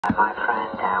My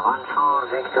friend, 14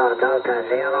 Victor Delta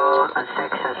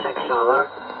 066, over.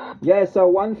 Yes,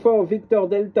 14 Victor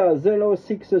Delta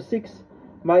 066.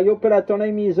 My operator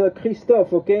name is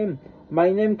Christophe, okay? My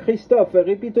name Christophe.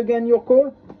 Repeat again your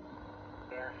call.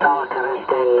 South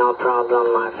Western, no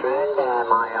problem, my friend.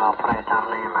 My operator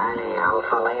name Ali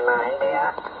Alpha Lima,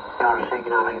 India. Your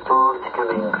signal report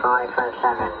coming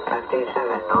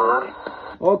 5757, over.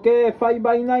 Okay,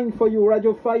 5x9 for you,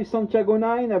 Radio 5 Santiago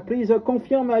 9. Please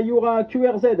confirm your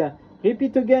QRZ.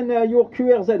 Repeat again your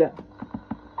QRZ.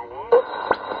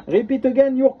 Repeat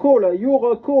again your call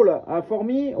for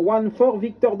me, 14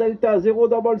 Victor Delta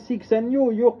 066, and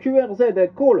your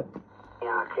QRZ call.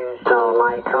 Yeah, so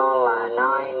my call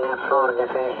 94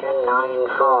 division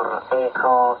 94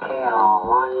 Echo Kilo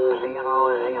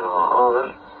 100,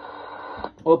 over.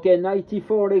 Okay,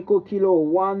 94 Echo Kilo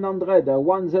 100,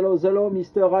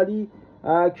 Mr. Ali,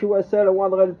 QSL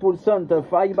 100%,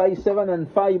 5x7 and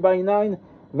 5x9.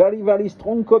 Very, very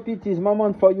strong copy this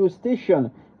moment for your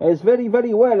station. It's very,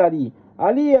 very well, Ali.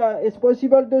 Ali, it's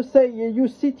possible to say your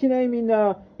city name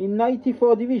in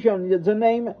 94 division, the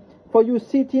name for your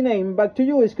city name. Back to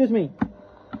you, excuse me.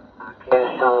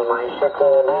 Okay, so my city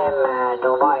name,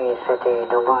 Dubai City,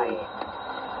 Dubai.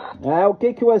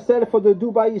 Okay, QSL for the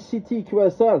Dubai City,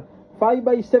 QSL.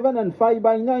 5x7 and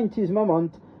 5x9 this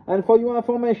moment. And for your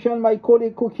information, my call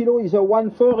Echo Kilo is a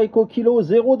 14 Echo Kilo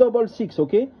 066,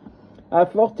 okay?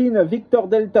 14 Victor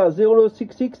Delta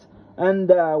 066 and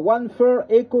 14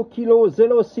 Echo Kilo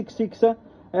 066.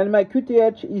 And my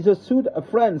QTH is a Sud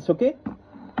France, okay?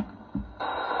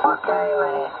 Okay,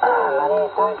 many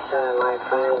thanks, my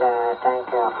friend. Thank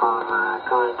you for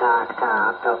contact.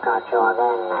 To catch you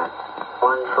again.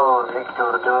 14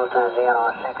 Victor Delta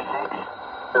 066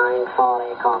 94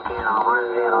 Echo Kilo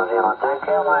 100. Thank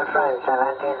you, my friend.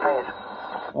 17 please.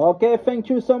 Okay, thank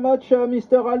you so much,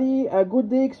 Mr. Ali. Good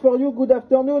day for you. Good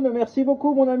afternoon. Merci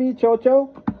beaucoup, mon ami. Ciao, ciao.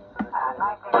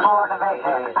 94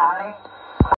 division, Ali.